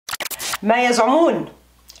ما يزعمون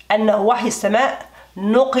أنه وحي السماء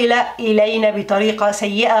نقل إلينا بطريقة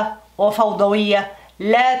سيئة وفوضوية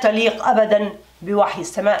لا تليق أبدا بوحي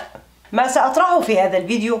السماء. ما سأطرحه في هذا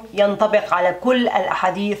الفيديو ينطبق على كل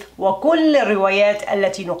الأحاديث وكل الروايات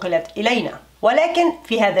التي نقلت إلينا، ولكن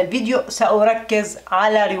في هذا الفيديو سأركز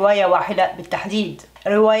على رواية واحدة بالتحديد،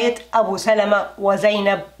 رواية أبو سلمة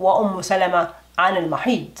وزينب وأم سلمة عن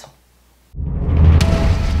المحيض.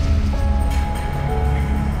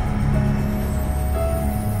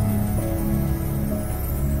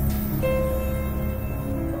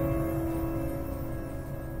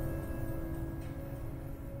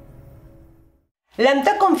 لم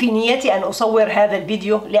تكن في نيتي أن أصور هذا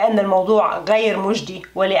الفيديو لأن الموضوع غير مجدي،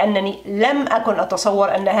 ولأنني لم أكن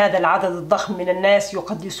أتصور أن هذا العدد الضخم من الناس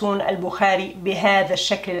يقدسون البخاري بهذا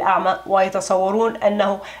الشكل الأعمى ويتصورون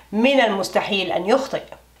أنه من المستحيل أن يخطئ.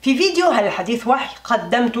 في فيديو هل الحديث وحي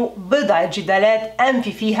قدمت بضع جدالات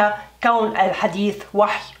أنفي فيها كون الحديث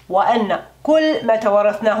وحي، وأن كل ما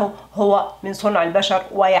توارثناه هو من صنع البشر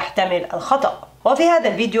ويحتمل الخطأ. وفي هذا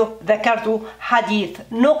الفيديو ذكرت حديث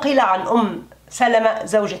نقل عن أم سلمة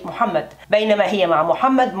زوجة محمد بينما هي مع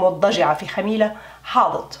محمد مضطجعة في خميلة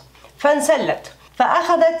حاضت، فانسلت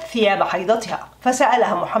فأخذت ثياب حيضتها،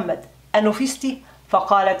 فسألها محمد: أنفست؟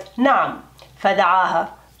 فقالت: نعم، فدعاها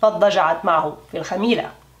فاضطجعت معه في الخميلة.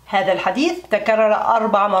 هذا الحديث تكرر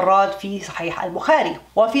 4 مرات في صحيح البخاري،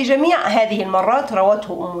 وفي جميع هذه المرات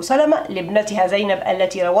روته أم سلمة لابنتها زينب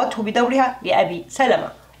التي روته بدورها لأبي سلمة.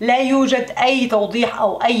 لا يوجد أي توضيح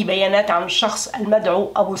أو أي بيانات عن الشخص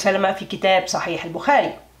المدعو أبو سلمة في كتاب صحيح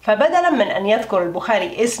البخاري، فبدلا من أن يذكر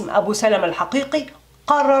البخاري اسم أبو سلمة الحقيقي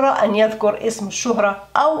قرر أن يذكر اسم الشهرة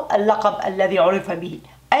أو اللقب الذي عرف به،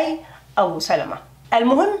 أي أبو سلمة.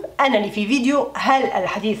 المهم أنني في فيديو هل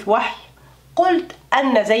الحديث وحي قلت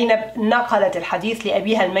أن زينب نقلت الحديث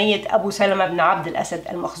لأبيها الميت أبو سلمة بن عبد الأسد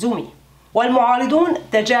المخزومي، والمعارضون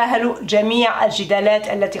تجاهلوا جميع الجدالات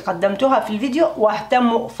التي قدمتها في الفيديو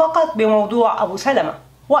واهتموا فقط بموضوع أبو سلمة،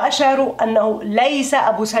 وأشاروا أنه ليس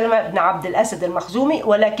أبو سلمة بن عبد الأسد المخزومي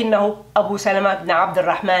ولكنه أبو سلمة بن عبد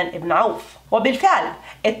الرحمن بن عوف. وبالفعل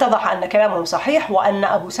اتضح أن كلامهم صحيح، وأن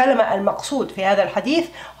أبو سلمة المقصود في هذا الحديث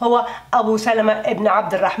هو أبو سلمة بن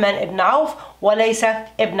عبد الرحمن بن عوف وليس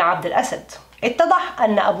ابن عبد الأسد. اتضح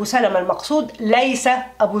أن أبو سلمة المقصود ليس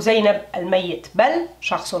أبو زينب الميت بل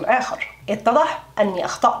شخص آخر. اتضح أني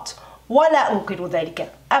أخطأت ولا أنكر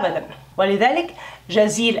ذلك أبدا، ولذلك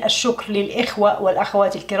جزيل الشكر للإخوة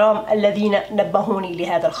والأخوات الكرام الذين نبهوني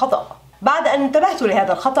لهذا الخطأ. بعد أن انتبهت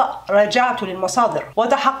لهذا الخطأ رجعت للمصادر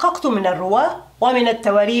وتحققت من الرواة ومن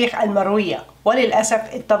التواريخ المروية، وللأسف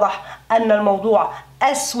اتضح أن الموضوع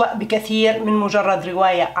أسوأ بكثير من مجرد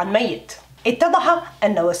رواية عن ميت. اتضح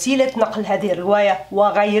أن وسيلة نقل هذه الرواية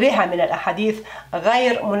وغيرها من الأحاديث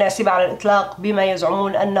غير مناسبة على الإطلاق بما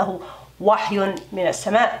يزعمون أنه وحي من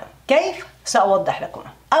السماء. كيف؟ سأوضح لكم.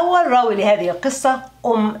 أول راوي لهذه القصة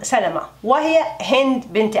أم سلمة، وهي هند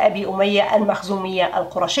بنت أبي أمية المخزومية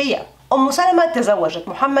القرشية. أم سلمة تزوجت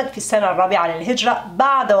محمد في السنة 4 للهجرة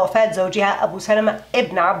بعد وفاة زوجها أبو سلمة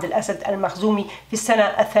ابن عبد الأسد المخزومي في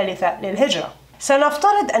السنة 3 للهجرة.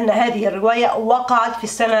 سنفترض أن هذه الرواية وقعت في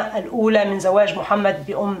السنة الأولى من زواج محمد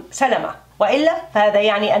بأم سلمة، وإلا فهذا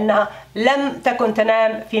يعني أنها لم تكن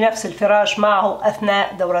تنام في نفس الفراش معه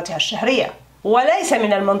أثناء دورتها الشهرية. وليس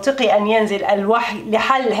من المنطقي أن ينزل الوحي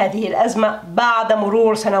لحل هذه الأزمة بعد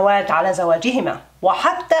مرور سنوات على زواجهما،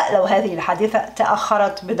 وحتى لو هذه الحادثة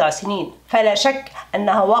تأخرت بضع سنين فلا شك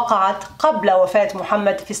أنها وقعت قبل وفاة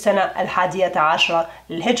محمد في السنة 11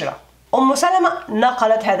 للهجرة. أم سلمة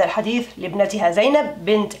نقلت هذا الحديث لابنتها زينب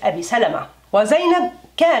بنت أبي سلمة، وزينب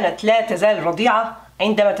كانت لا تزال رضيعة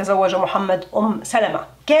عندما تزوج محمد أم سلمة،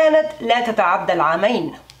 كانت لا تتعدى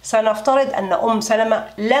العامين. سنفترض أن أم سلمة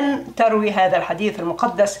لم تروي هذا الحديث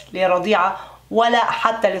المقدس لرضيعة ولا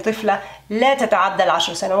حتى لطفلة لا تتعدى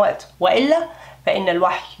 10 سنوات، وإلا فإن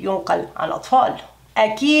الوحي ينقل عن أطفال.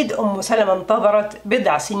 أكيد أم سلمة انتظرت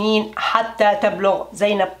بضع سنين حتى تبلغ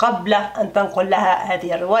زينب قبل أن تنقل لها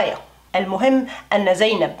هذه الرواية. المهم أن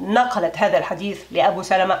زينب نقلت هذا الحديث لأبو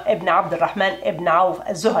سلمة ابن عبد الرحمن ابن عوف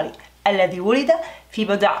الزهري الذي ولد في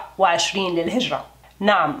 27 للهجرة.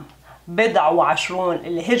 نعم، 27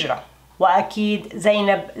 للهجرة. وأكيد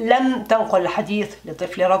زينب لم تنقل الحديث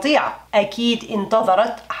لطفل رضيع، أكيد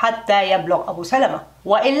انتظرت حتى يبلغ أبو سلمة،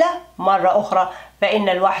 وإلا مرة أخرى فإن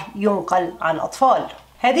الوحي ينقل عن أطفال.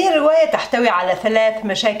 هذه الرواية تحتوي على 3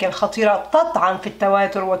 مشاكل خطيرة تطعن في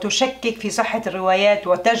التواتر وتشكك في صحة الروايات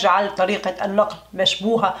وتجعل طريقة النقل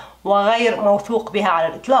مشبوهة وغير موثوق بها على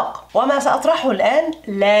الإطلاق. وما سأطرحه الآن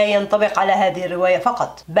لا ينطبق على هذه الرواية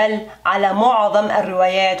فقط، بل على معظم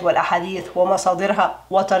الروايات والأحاديث ومصادرها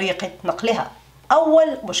وطريقة نقلها.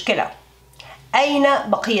 أول مشكلة: أين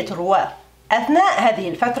بقية الرواة؟ أثناء هذه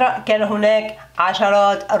الفترة كان هناك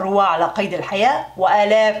عشرات الرواة على قيد الحياة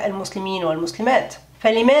وآلاف المسلمين والمسلمات،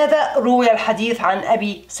 فلماذا روي الحديث عن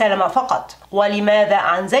أبي سلمة فقط؟ ولماذا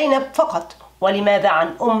عن زينب فقط؟ ولماذا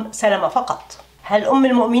عن سلمة فقط؟ هل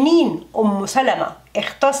المؤمنين سلمة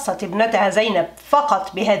اختصت ابنتها زينب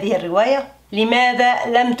فقط بهذه الرواية؟ لماذا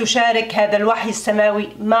لم تشارك هذا الوحي السماوي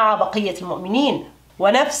مع بقية المؤمنين؟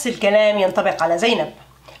 ونفس الكلام ينطبق على زينب.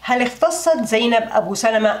 هل اختصت زينب أبو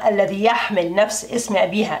سلمة الذي يحمل نفس اسم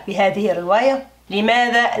أبيها بهذه الرواية؟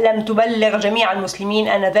 لماذا لم تبلغ جميع المسلمين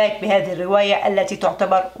آنذاك بهذه الرواية التي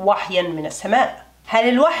تعتبر وحيا من السماء؟ هل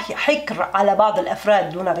الوحي حكر على بعض الأفراد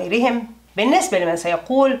دون غيرهم؟ بالنسبة لمن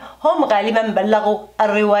سيقول هم غالبا بلغوا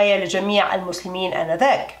الرواية لجميع المسلمين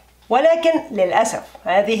آنذاك، ولكن للأسف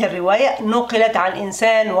هذه الرواية نقلت عن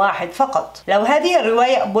إنسان واحد فقط. لو هذه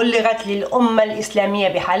الرواية بلغت للأمة الإسلامية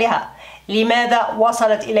بحالها، لماذا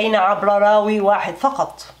وصلت إلينا عبر راوي واحد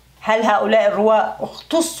فقط؟ هل هؤلاء الرواة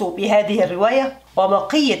اختصوا بهذه الرواية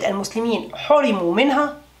وبقية المسلمين حرموا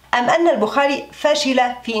منها؟ أم أن البخاري فشل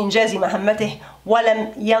في إنجاز مهمته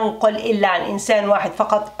ولم ينقل إلا عن إنسان واحد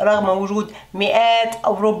فقط رغم وجود مئات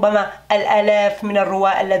أو ربما الآلاف من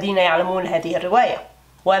الرواة الذين يعلمون هذه الرواية؟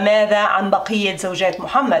 وماذا عن بقية زوجات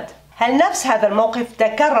محمد؟ هل نفس هذا الموقف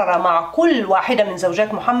تكرر مع كل واحدة من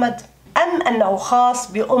زوجات محمد؟ أم أنه خاص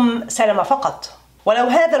سلمة فقط؟ ولو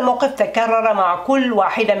هذا الموقف تكرر مع كل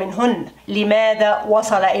واحدة منهن، لماذا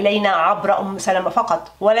وصل إلينا عبر سلمة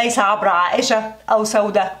فقط وليس عبر عائشة أو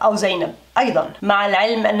سودة أو زينب أيضا، مع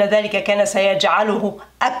العلم أن ذلك كان سيجعله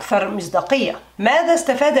أكثر مصداقية؟ ماذا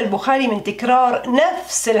استفاد البخاري من تكرار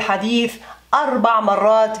نفس الحديث 4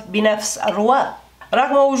 مرات بنفس الرواة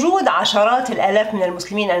رغم وجود عشرات الآلاف من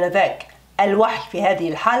المسلمين آنذاك؟ الوحي في هذه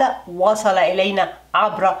الحالة وصل إلينا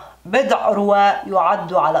عبر بضع رواة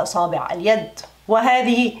يعد على أصابع اليد،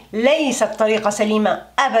 وهذه ليست طريقة سليمة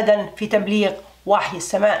أبدا في تبليغ وحي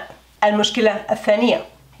السماء. المشكلة الثانية،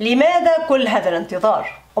 لماذا كل هذا الانتظار؟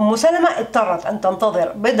 سلمة اضطرت أن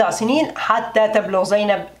تنتظر بضع سنين حتى تبلغ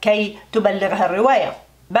زينب كي تبلغها الرواية،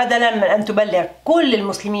 بدلا من أن تبلغ كل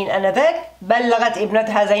المسلمين آنذاك بلغت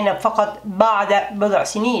ابنتها زينب فقط بعد بضع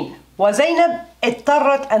سنين، وزينب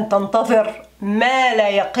اضطرت أن تنتظر ما لا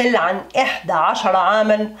يقل عن 11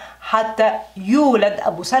 عاما حتى يولد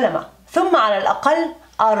أبو سلمة، ثم على الأقل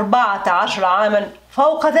 14 عاما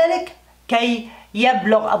فوق ذلك كي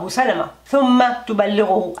يبلغ أبو سلمة ثم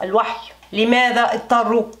تبلغه الوحي. لماذا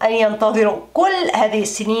اضطروا أن ينتظروا كل هذه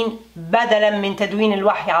السنين بدلا من تدوين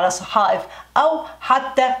الوحي على الصحائف أو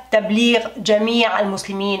حتى تبليغ جميع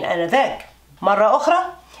المسلمين آنذاك؟ مرة أخرى،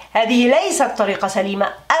 هذه ليست طريقة سليمة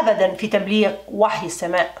أبدا في تبليغ وحي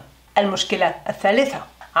السماء. المشكلة الثالثة،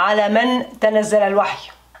 على من تنزل الوحي؟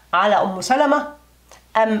 على سلمة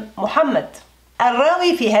أم محمد؟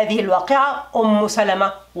 الراوي في هذه الواقعة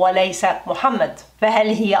سلمة وليس محمد، فهل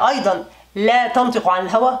هي أيضا لا تنطق عن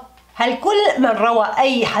الهوى؟ هل كل من روى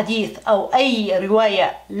أي حديث أو أي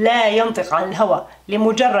رواية لا ينطق عن الهوى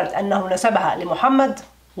لمجرد أنه نسبها لمحمد؟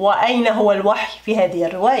 وأين هو الوحي في هذه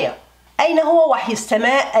الرواية؟ أين هو وحي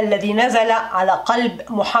السماء الذي نزل على قلب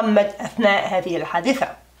محمد أثناء هذه الحادثة؟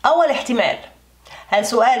 أول احتمال، هل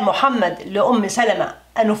سؤال محمد سلمة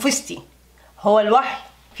أنفستي هو الوحي؟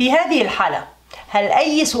 في هذه الحالة هل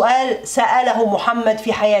أي سؤال سأله محمد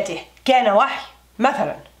في حياته كان وحي؟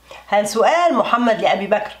 مثلا، هل سؤال محمد لأبي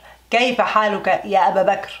بكر كيف حالك يا أبا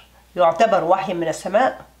بكر يعتبر وحي من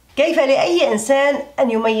السماء؟ كيف لأي إنسان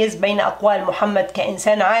أن يميز بين أقوال محمد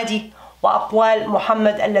كإنسان عادي وأقوال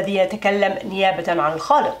محمد الذي يتكلم نيابة عن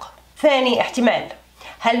الخالق؟ ثاني احتمال،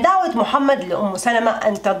 هل دعوة محمد سلمة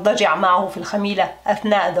أن تضجع معه في الخميلة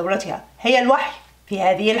أثناء دورتها هي الوحي؟ في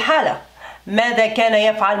هذه الحالة ماذا كان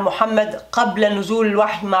يفعل محمد قبل نزول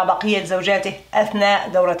الوحي مع بقية زوجاته أثناء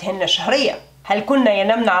دورتهن الشهرية؟ هل كنا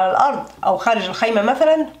ينمن على الأرض أو خارج الخيمة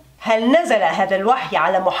مثلا؟ هل نزل هذا الوحي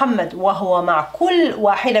على محمد وهو مع كل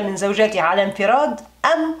واحدة من زوجاته على انفراد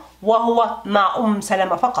أم وهو مع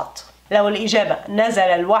سلمة فقط؟ لو الإجابة نزل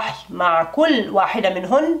الوحي مع كل واحدة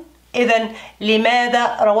منهن، إذن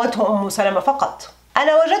لماذا روته سلمة فقط؟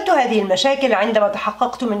 أنا وجدت هذه المشاكل عندما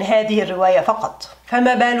تحققت من هذه الرواية فقط،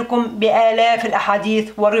 فما بالكم بآلاف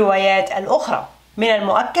الأحاديث والروايات الأخرى؟ من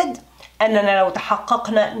المؤكد أننا لو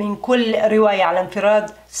تحققنا من كل رواية على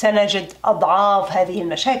انفراد سنجد أضعاف هذه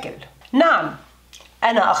المشاكل. نعم،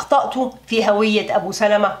 أنا أخطأت في هوية أبو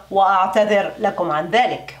سلمة وأعتذر لكم عن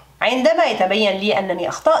ذلك. عندما يتبين لي أنني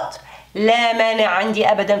أخطأت لا مانع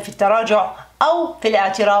عندي أبدا في التراجع أو في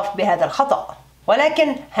الاعتراف بهذا الخطأ،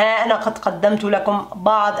 ولكن أنا قد قدمت لكم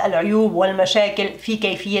بعض العيوب والمشاكل في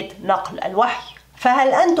كيفية نقل الوحي،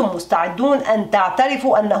 فهل أنتم مستعدون أن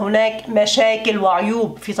تعترفوا أن هناك مشاكل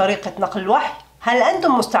وعيوب في طريقة نقل الوحي؟ هل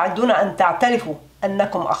أنتم مستعدون أن تعترفوا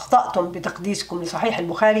أنكم أخطأتم بتقديسكم لصحيح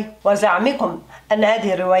البخاري وزعمكم أن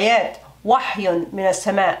هذه الروايات وحي من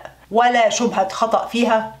السماء ولا شبهة خطأ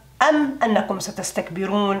فيها؟ أم أنكم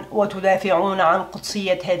ستستكبرون وتدافعون عن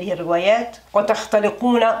قدسية هذه الروايات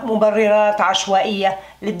وتختلقون مبررات عشوائية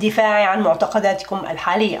للدفاع عن معتقداتكم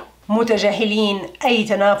الحالية، متجاهلين أي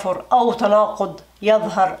تنافر أو تناقض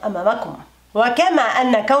يظهر أمامكم؟ وكما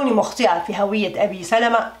أن كوني مخطئة في هوية أبي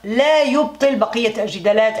سلمة لا يبطل بقية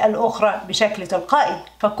الجدالات الأخرى بشكل تلقائي،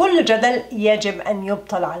 فكل جدل يجب أن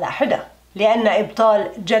يبطل على حدة، لأن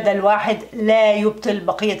إبطال جدل واحد لا يبطل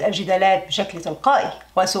بقية الجدالات بشكل تلقائي.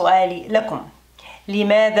 وسؤالي لكم: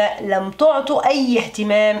 لماذا لم تعطوا أي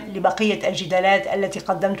اهتمام لبقية الجدالات التي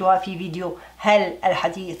قدمتها في فيديو هل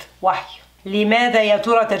الحديث وحي؟ لماذا يا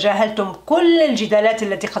ترى تجاهلتم كل الجدالات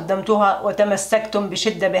التي قدمتها وتمسكتم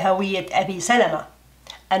بشدة بهوية أبي سلمة؟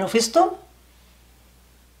 أنفستم؟